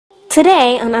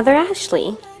Today, another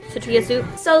Ashleigh. Tortilla soup.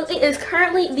 So it is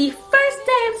currently the first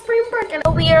day of spring break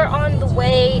and we are on the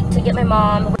way to get my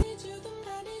mom.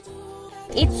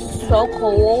 It's so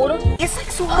cold. It's like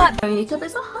so hot. My makeup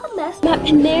is a hot mess. I'm at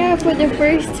Panera for the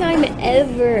first time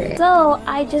ever. So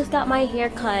I just got my hair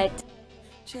cut.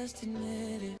 Just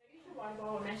admit it.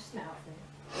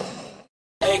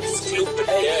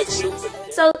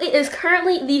 So it is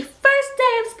currently the first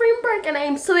day of spring break and I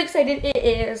am so excited. It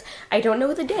is, I don't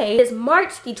know the day, it is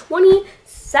March the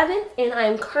 27th and I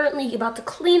am currently about to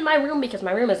clean my room because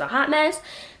my room is a hot mess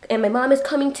and my mom is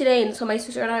coming today and so my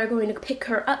sister and I are going to pick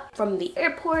her up from the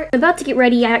airport. I'm about to get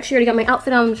ready. I actually already got my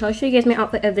outfit on, so I'll show you guys my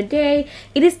outfit of the day.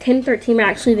 It is 10:13, we're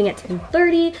actually leaving at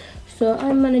 10:30, so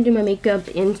I'm gonna do my makeup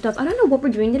and stuff. I don't know what we're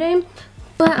doing today,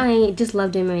 but I just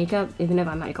love doing my makeup, even if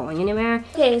I'm not going anywhere.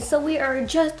 Okay, so we are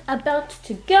just about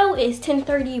to go. It's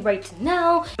 10:30 right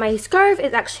now. My scarf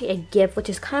is actually a gift, which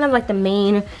is kind of like the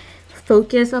main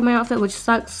focus of my outfit, which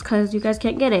sucks because you guys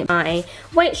can't get it. My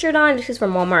white shirt on, this is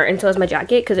from Walmart, and so is my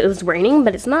jacket because it was raining,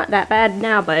 but it's not that bad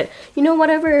now, but you know,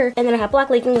 whatever. And then I have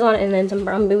black leggings on and then some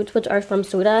brown boots, which are from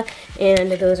Soda,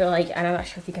 and those are like, I'm not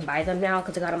sure if you can buy them now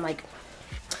because I got them like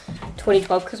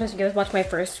 2012 Christmas. If you guys watched my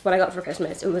first what I got for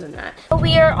Christmas, it wasn't that.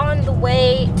 We are on the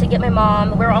way to get my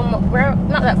mom. We're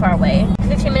not that far away,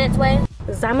 15 minutes away.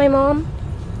 Is that my mom?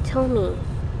 Tell me.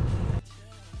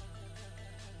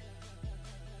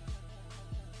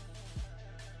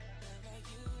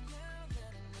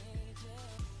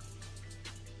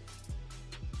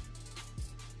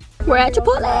 We're at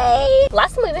Chipotle.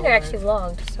 Last time we've been here, I actually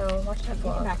vlogged, so watch that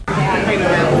vlog.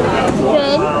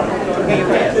 Good.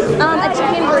 A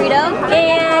chicken burrito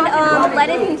and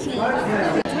lettuce and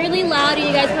cheese. It's really loud and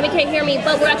you guys probably can't hear me,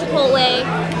 but we're at Chipotle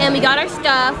and we got our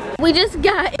stuff. We just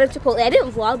got at Chipotle. I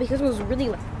didn't vlog because it was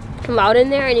really loud in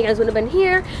there and you guys wouldn't have been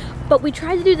here, but we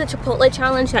tried to do the Chipotle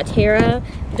challenge that Tara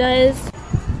does.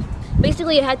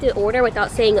 Basically, you had to order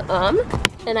without saying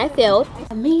and I failed.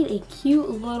 I made a cute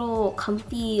little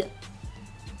comfy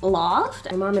loft.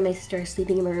 My mom and my sister are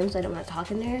sleeping in my room, so I don't want to talk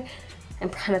in there. I'm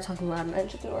kind of talking loud and I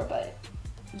shut the door, but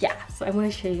yeah. So I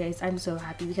want to show you guys. I'm so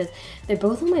happy because they're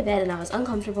both on my bed and I was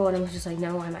uncomfortable and I was just like,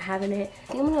 no, I'm not having it.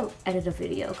 I think I'm gonna edit a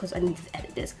video because I need to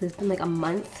edit this because it's been like a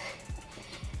month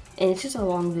and it's just a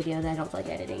long video that I don't feel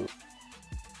like editing.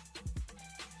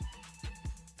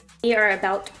 We are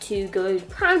about to go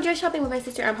prom dress shopping with my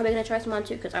sister. I'm probably gonna try some on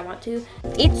too because I want to.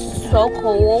 It's so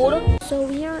cold. So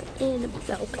we are in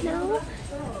Belk now,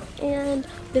 and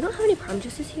they don't have any prom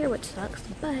dresses here, which sucks.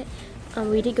 But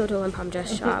we did go to one prom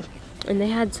dress shop, and they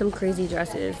had some crazy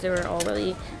dresses. They were all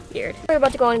really weird. We're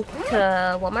about to go into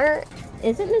Walmart.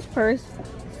 Isn't this purse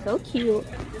so cute?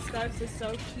 The scarves are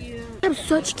so cute. They have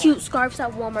such cute scarves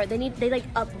at Walmart. They like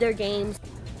up their games.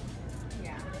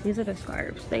 These are the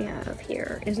scarves they have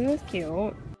here. Isn't this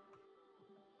cute?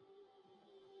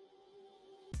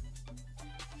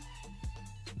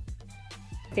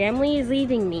 Family is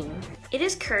leaving me. It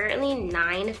is currently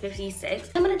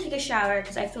 9:56. I'm gonna take a shower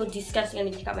because I feel disgusting. I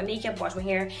need to take out my makeup, wash my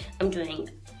hair. I'm doing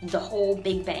the whole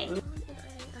big bang.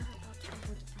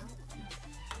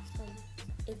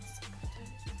 It's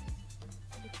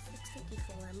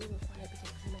 6:54. I'm moving quiet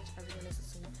because pretty much everyone is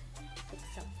asleep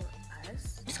except for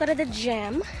us. Just got to the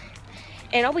gym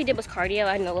and all we did was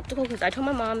cardio and elliptical because I told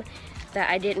my mom that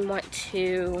I didn't want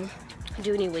to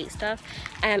do any weight stuff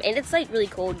and it's like really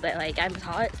cold, but like I'm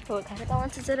hot, so it kind of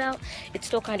balances it out. It's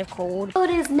still kind of cold. So it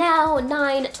is now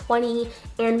 9:20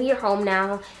 and we are home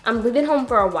now. We've been home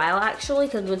for a while actually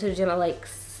because we went to the gym at like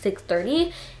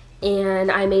 6:30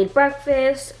 and I made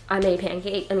breakfast. I made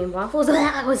waffles.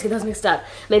 I always get those mixed up.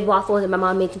 I made waffles and my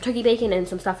mom made some turkey bacon and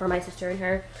some stuff for my sister and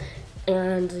her.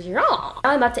 And yeah,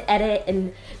 I'm about to edit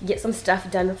and get some stuff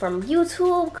done from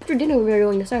YouTube. After dinner, we're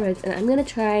going to Starbucks and I'm gonna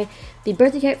try the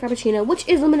birthday cake frappuccino, which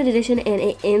is limited edition and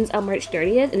it ends on March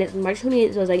 30th and it's March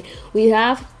 28th. So I was like, we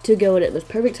have to go and it was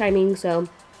perfect timing. So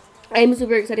I'm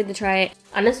super excited to try it.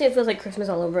 Honestly, it feels like Christmas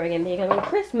all over again because on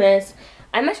Christmas,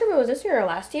 I'm not sure if it was this year or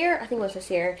last year. I think it was this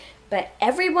year, but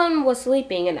everyone was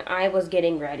sleeping and I was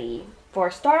getting ready for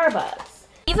Starbucks.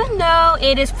 Even though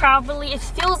it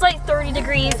feels like 30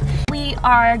 degrees, we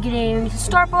are getting to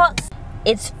Starbucks.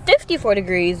 It's 54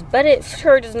 degrees, but it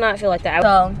sure does not feel like that.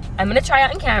 So I'm gonna try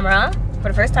out in camera for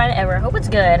the first time ever. I hope it's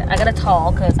good. I got a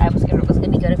tall because I was scared it was gonna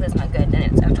be good. If it's not good, then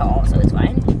it's a tall, so it's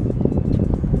fine.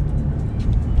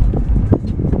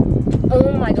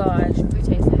 Oh my gosh, it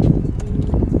tastes like.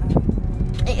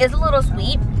 It is a little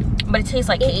sweet, but it tastes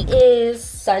like cake. It is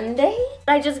Sunday.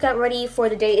 I just got ready for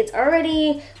the day. It's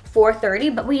already 4:30,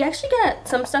 but we actually got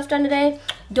some stuff done today.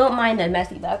 Don't mind the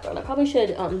messy background. I probably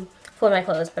should fold my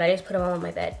clothes, but I just put them all on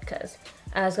my bed because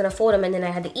I was gonna fold them and then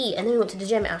I had to eat, and then we went to the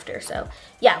gym after. So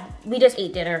yeah, we just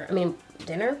ate dinner.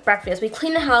 Breakfast. We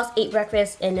cleaned the house, ate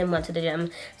breakfast, and then went to the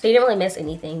gym. So you didn't really miss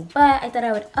anything. But I thought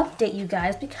I would update you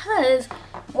guys because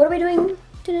what are we doing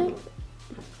today?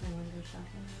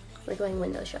 We're going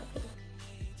window shopping.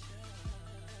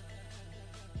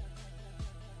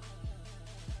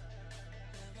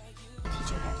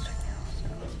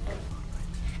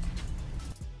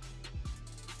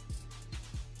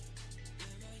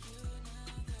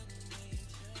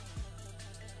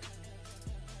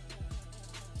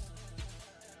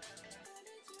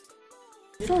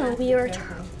 So we are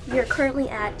currently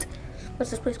at, what's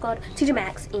this place called? TJ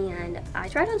Maxx, and I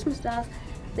tried on some stuff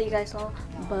that you guys saw,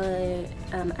 but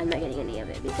I'm not getting any of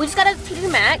it. We just got a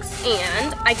TJ Maxx,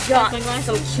 and I got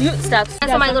some cute stuff.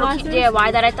 That's my little cute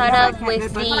DIY that I thought of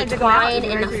with the twine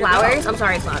and the flowers. I'm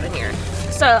sorry, it's loud in here.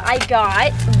 So I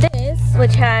got this,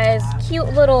 which has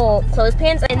cute little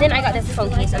clothespins, and then I got this phone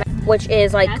case, which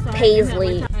is like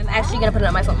paisley. I'm actually gonna put it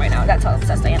on my phone right now. That's how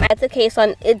obsessed I am. It's a case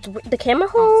on it. The camera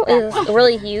hole is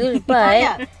really huge,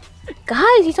 but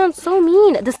guys, you sound so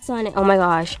mean. The sun. Oh my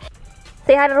gosh.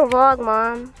 Say hi to the vlog,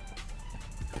 Mom.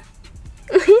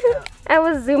 I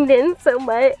was zoomed in so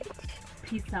much.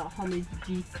 Peace out, homie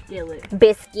G Skillet.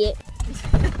 Biscuit.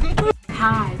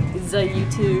 Hi, the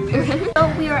YouTube.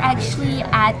 So we are actually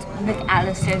at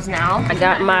McAllister's now. I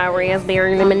got my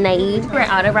raspberry lemonade. We're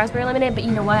out of raspberry lemonade, but you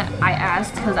know what? I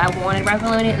asked because I wanted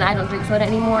raspberry lemonade and I don't drink soda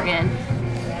anymore, and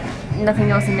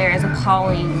nothing else in there is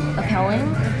appealing.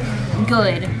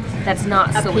 Good. That's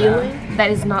not soda. Appealing? That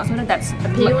is not soda. That's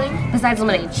appealing. Besides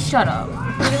lemonade. Shut up.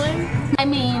 Appealing? I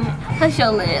mean, hush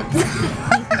your lips.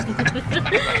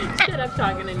 Shut up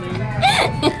talking to me.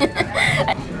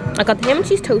 I got the ham and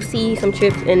cheese toasty, some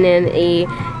chips, and then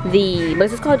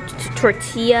what's this called?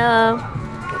 Tortilla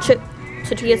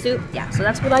soup. Yeah, so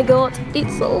that's what I got.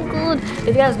 It's so good. If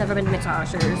you guys have never been to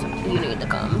McAllister's, you need to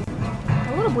come.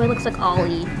 My little boy looks like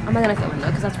Ollie. I'm not gonna film him though,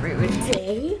 because that's rude.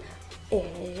 Today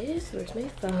is, where's my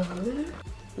phone?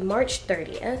 March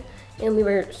 30th. And we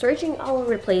were searching all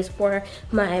over the place for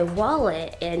my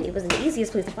wallet, and it was the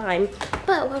easiest place to find.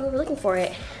 But while we were looking for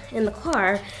it in the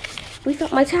car, we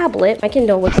found my tablet, my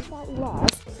Kindle, which got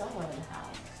lost.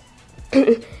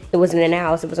 It wasn't in the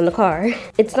house, it was in the car.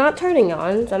 It's not turning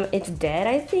on, so it's dead,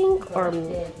 I think, or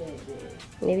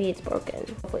maybe it's broken.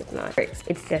 Hopefully it's not.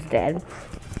 It's just dead.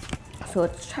 So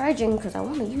it's charging because I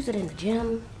want to use it in the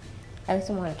gym. I just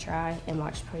want to try and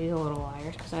watch Pretty Little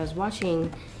Liars, because I was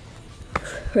watching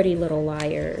Pretty Little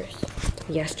Liars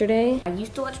yesterday. I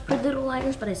used to watch Pretty Little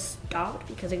Liars, but I stopped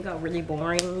because it got really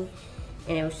boring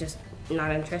and it was just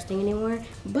not interesting anymore.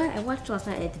 But I watched last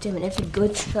night at the gym, and it's a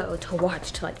good show to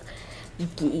watch to like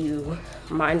get you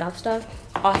mind off stuff.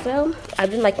 Also,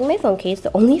 I've been liking my phone case.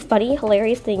 The only funny,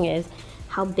 hilarious thing is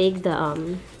how big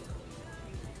the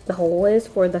hole is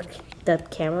for the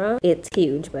camera. It's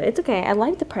huge, but it's okay. I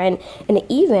like the print, and it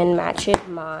even matches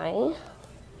my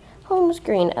home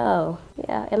screen. Oh,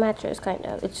 yeah, it matches kind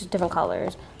of. It's just different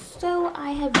colors. So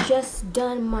I have just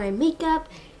done my makeup,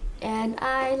 and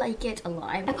I like it a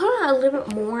lot. I put on a little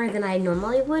bit more than I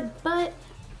normally would, but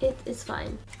it's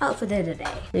fine. Outfit of the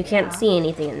day. You can't see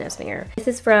anything in this mirror. This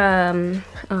is from,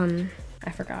 I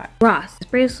forgot. Ross. This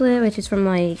bracelet, which is from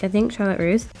like, I think Charlotte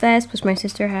Russe. Vest, which my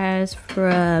sister has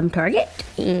from Target.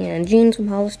 And jeans from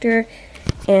Hollister.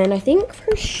 And I think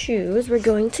for shoes, we're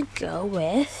going to go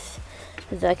with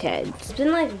the Kids. It's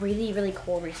been like really, really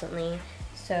cold recently.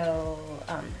 So,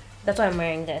 that's why I'm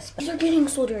wearing this. But these are getting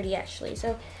so dirty actually.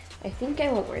 So, I think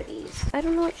I won't wear these. I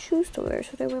don't know what shoes to wear.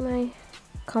 Should I wear my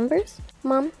Converse?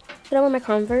 Mom? Should I wear my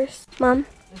Converse? Mom?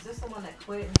 Is this the one that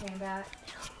quit and came back?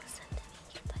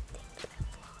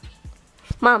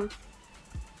 Mom,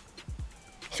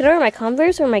 should I wear my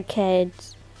Converse or my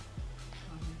Kids?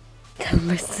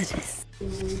 Converse it is.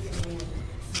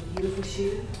 Beautiful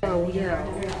shoe. Oh yeah.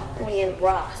 Me and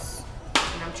Ross.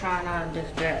 And I'm trying on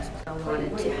this dress because I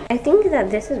wanted to. I think that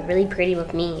this is really pretty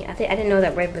with me. I didn't know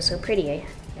that red was so pretty.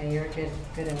 Yeah, you're good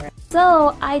in red.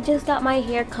 So I just got my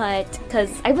hair cut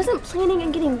because I wasn't planning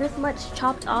on getting this much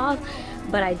chopped off,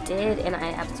 but I did, and I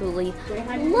absolutely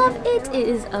love it. It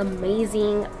is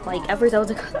amazing. Like at first I was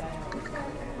like,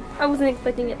 I wasn't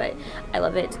expecting it, but I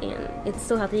love it, and it's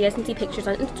so healthy. You guys can see pictures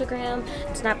on Instagram,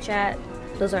 Snapchat.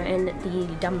 Those are in the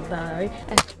down below. I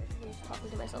was talking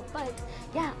to myself, but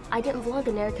yeah, I didn't vlog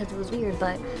in there because it was weird,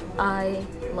 but I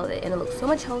love it, and it looks so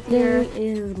much healthier. It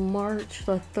is March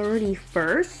the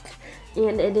 31st.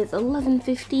 And it is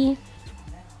 11:50,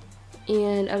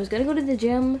 and I was gonna go to the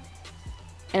gym,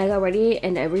 and I got ready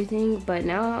and everything, but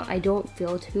now I don't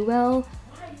feel too well,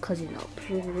 cause you know,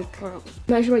 I'm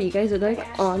not sure what you guys are like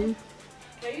on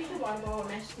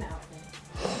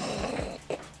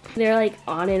They're like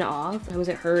on and off. Sometimes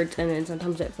it hurts and then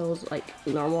sometimes it feels like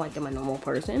normal, like I'm a normal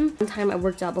person. One time I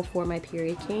worked out before my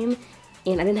period came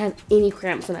and I didn't have any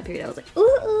cramps in that period. I was like,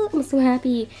 ooh, I'm so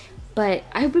happy. But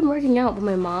I've been working out with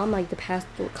my mom like the past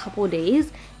couple of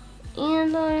days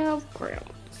and I have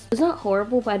cramps. It's not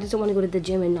horrible, but I just don't want to go to the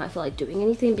gym and not feel like doing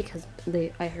anything because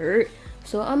I hurt.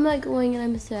 So I'm not going and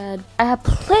I'm sad. I have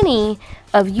plenty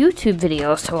of YouTube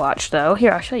videos to watch though.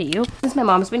 Here, I'll show you. Since my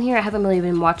mom's been here, I haven't really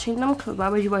been watching them because why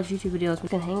would you watch YouTube videos? You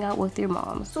can hang out with your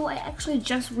mom. So I actually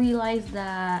just realized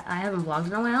that I haven't vlogged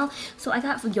in a while. So I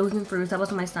got yogurt and fruits. That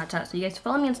was on my Snapchat. So you guys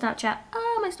follow me on Snapchat.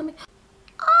 Ah, my stomach.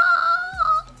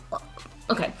 Ah.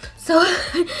 Okay, so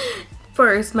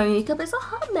first, my makeup is a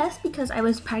hot mess because I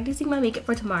was practicing my makeup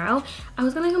for tomorrow. I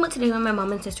was gonna come out today when my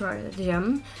mom and sister are at the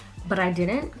gym. But I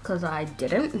didn't, because I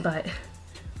didn't, but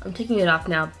I'm taking it off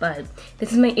now. But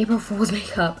this is my April Fool's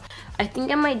makeup. I think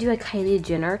I might do a Kylie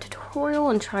Jenner tutorial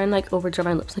and try and like overdress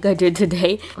my lips like I did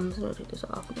today. I'm just gonna take this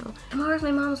off now. Tomorrow's my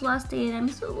mom's last day and I'm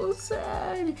so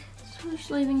sad. So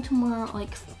she's leaving tomorrow at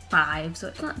like 5, so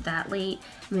it's not that late.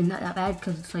 I mean, not that bad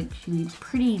because it's like she leaves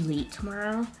pretty late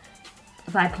tomorrow,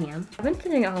 5 p.m. I've been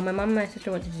sitting at home. My mom and my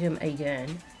sister went to the gym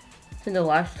again. And the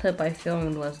last clip I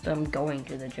filmed was them going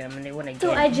to the gym and they went again.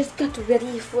 So I just got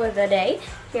ready for the day.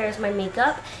 Here's my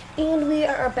makeup. And we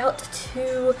are about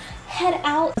to head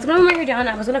out. I was gonna wear my hair down.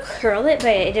 I was gonna curl it, but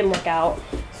it didn't work out.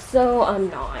 So I'm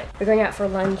not. We're going out for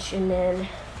lunch and then,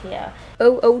 yeah.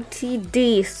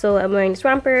 OOTD. So I'm wearing this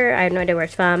romper. I have no idea where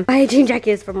it's from. My jean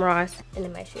jacket is from Ross. And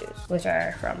then my shoes, which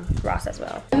are from Ross as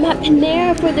well. I'm at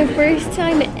Panera for the first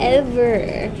time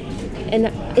ever. And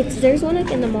there's one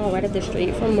like in the mall right up the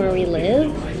street from where we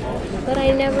live, but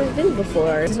I never been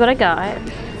before. This is what I got.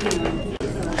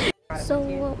 So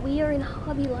we are in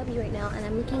Hobby Lobby right now, and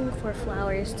I'm looking for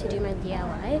flowers to do my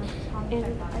DIY.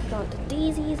 And I found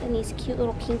daisies and these cute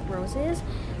little pink roses.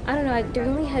 I don't know, they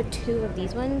only have 2 of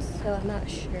these ones, so I'm not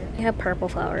sure. They have purple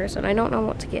flowers, and I don't know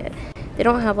what to get. They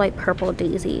don't have like purple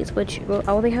daisies, which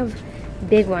they have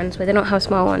big ones, but they don't have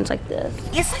small ones like this.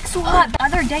 It's like so hot. The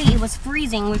other day it was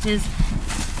freezing, which is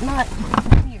not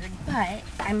weird, but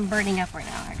I'm burning up right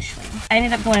now actually. I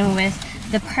ended up going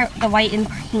with the white and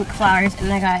pink flowers,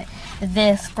 and I got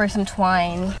this for some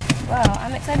twine. Well,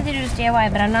 I'm excited to do this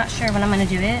DIY, but I'm not sure when I'm gonna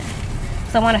do it.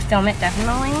 So I want to film it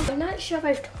definitely. I'm not sure if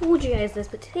I've told you guys this,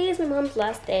 but today is my mom's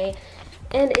last day,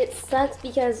 and it sucks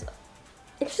because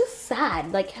it's just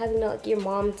sad, like having like your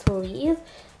mom to leave.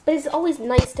 But it's always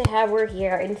nice to have her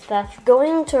here and stuff.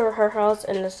 Going to her house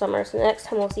in the summer, so the next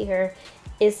time we'll see her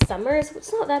is summer. So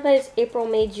it's not that bad. It's April,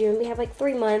 May, June. We have like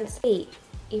 3 months.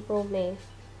 April, May.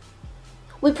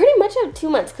 We pretty much have 2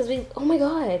 months because oh my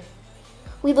god.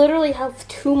 We literally have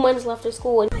 2 months left of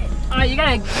school. Alright, you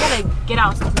gotta get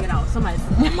out, something, get out. Somebody,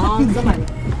 mom, somebody.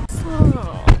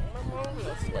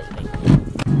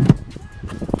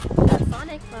 That's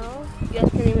Sonic though. You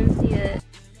guys can't even see it.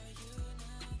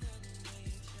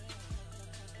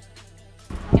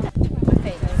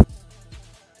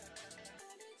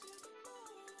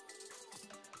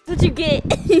 What you get?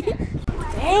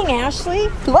 Dang, Ashley.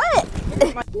 What?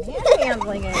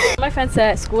 Handling it. My friend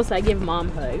said at school said I give mom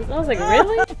hugs. I was like,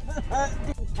 really?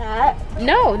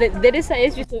 No, they just say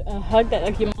it's just a hug that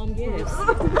like your mom gives.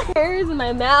 Hairs in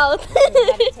my mouth.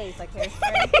 It tastes like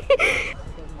hairspray.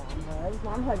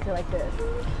 Mom hugs are like this.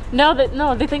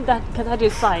 No, they think that because I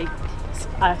just like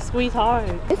I squeeze hard.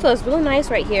 It feels really nice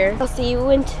right here. I'll see you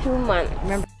in 2 months.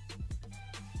 Remember.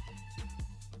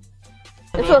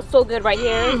 It feels so good right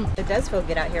here. It does feel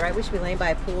good out here, right? We should be laying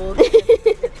by a pool.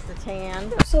 It's the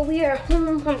tan. So we are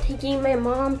home from taking my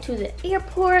mom to the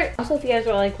airport. Also, if you guys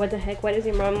are like, what the heck, why does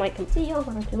your mom like come see you?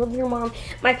 Why don't you live with your mom?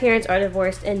 My parents are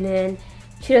divorced, and then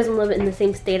she doesn't live in the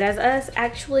same state as us,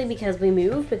 actually, because we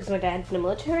moved, because my dad's in the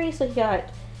military, so he got,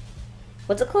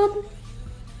 what's it called?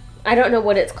 I don't know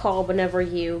what it's called whenever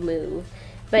you move,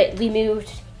 but we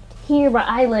moved here where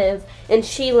I live, and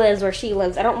she lives where she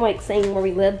lives. I don't like saying where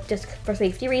we live just for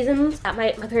safety reasons.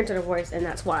 My parents are divorced, and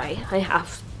that's why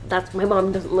my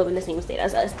mom doesn't live in the same state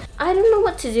as us. I don't know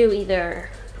what to do either.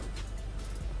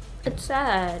 It's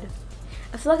sad.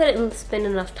 I feel like I didn't spend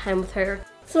enough time with her.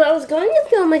 So I was going to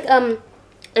film like an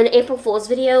April Fool's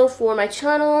video for my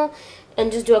channel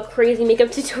and just do a crazy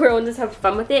makeup tutorial and just have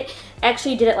fun with it. I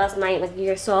actually did it last night like you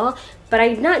guys saw, but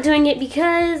I'm not doing it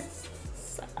because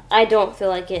I don't feel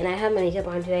like it, and I have my makeup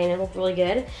on today and it looks really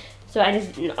good. So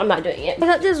I'm not doing it. I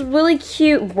got this really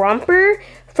cute romper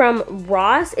from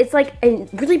Ross. It's like a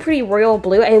really pretty royal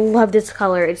blue. I love this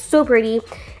color. It's so pretty.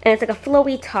 And it's like a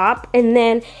flowy top. And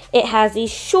then it has these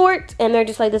shorts, and they're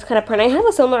just like this kind of print. I have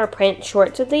a similar print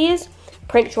shorts of these,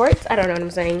 print shorts. I don't know what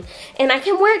I'm saying. And I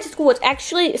can wear it to school. It's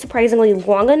actually surprisingly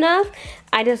long enough.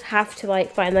 I just have to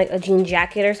like find like a jean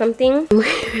jacket or something. I'm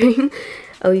wearing,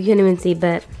 oh, you can't even see,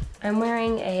 but I'm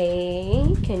wearing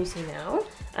a, can you see now?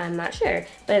 I'm not sure,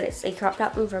 but it's a crop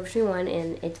top from Forever 21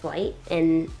 and it's white.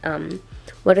 And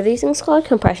what are these things called?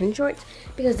 Compression shorts.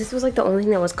 Because this was like the only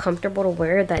thing that was comfortable to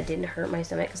wear that didn't hurt my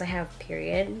stomach because I have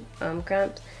period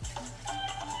cramps.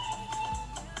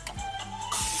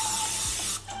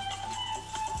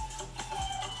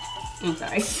 I'm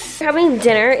sorry. We're having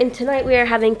dinner, and tonight we are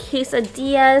having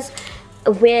quesadillas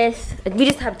with, we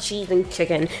just have cheese and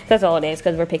chicken. That's all it is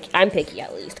because we're picky. I'm picky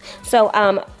at least. So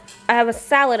I have a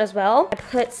salad as well. I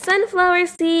put sunflower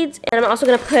seeds, and I'm also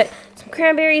gonna put some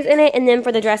cranberries in it. And then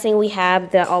for the dressing, we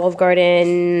have the Olive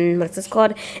Garden, what's this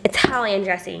called? Italian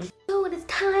dressing. So it is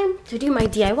time to do my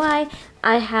DIY.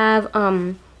 I have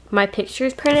my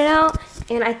pictures printed out,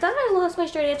 and I thought I lost my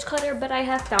straight edge cutter, but I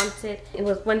have found it. It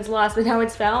was once lost, but now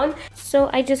it's found. So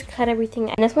I just cut everything.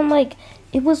 And this one, like,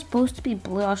 it was supposed to be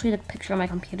blue. I'll show you the picture on my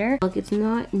computer. Look, it's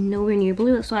not nowhere near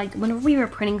blue. So like, whenever we were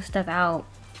printing stuff out,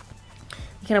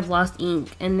 we kind of lost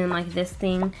ink. And then like this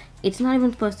thing, it's not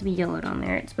even supposed to be yellowed on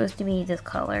there. It's supposed to be this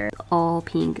color, all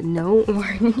pink, no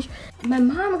orange. My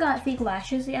mom got fake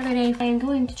lashes the other day. I'm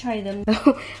going to try them.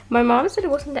 My mom said it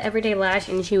wasn't the everyday lash,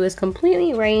 and she was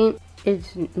completely right.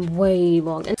 It's way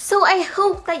long. So I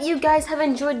hope that you guys have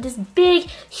enjoyed this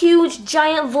big, huge,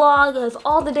 giant vlog of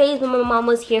all the days when my mom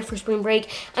was here for spring break.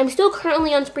 I'm still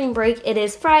currently on spring break. It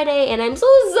is Friday, and I'm so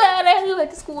sad I have to go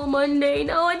back to school on Monday.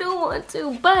 No, I don't want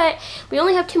to, but we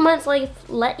only have 2 months left,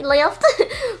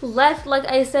 like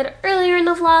I said earlier in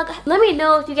the vlog. Let me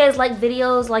know if you guys like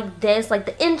videos like this, like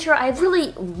the intro. I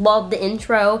really love the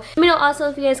intro. Let me know also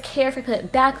if you guys care if I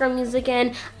put background music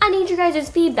in. I need your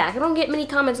guys' feedback. I don't get many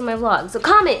comments on my vlog. So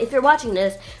comment if you're watching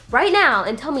this right now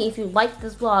and tell me if you like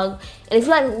this vlog. And if you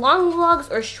like long vlogs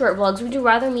or short vlogs, would you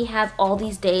rather me have all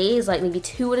these days, like maybe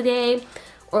 2 a day,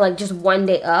 or like just 1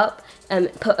 day up and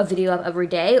put a video up every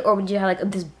day? Or would you have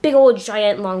like this big old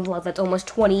giant long vlog that's almost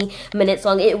 20 minutes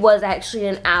long? It was actually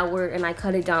an hour, and I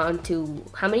cut it down to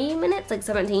how many minutes? Like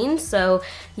 17. So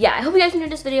yeah, I hope you guys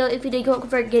enjoyed this video. If you did, don't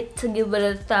forget to give it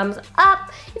a thumbs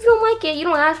up. If you don't like it, you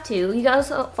don't have to. You can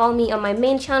also follow me on my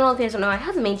main channel. If you guys don't know, I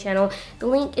have a main channel. The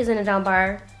link is in the down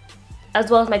bar,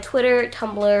 as well as my Twitter,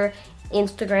 Tumblr,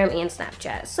 Instagram, and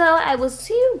Snapchat. So I will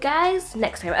see you guys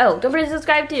next time. Oh, don't forget to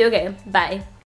subscribe too. Okay, bye.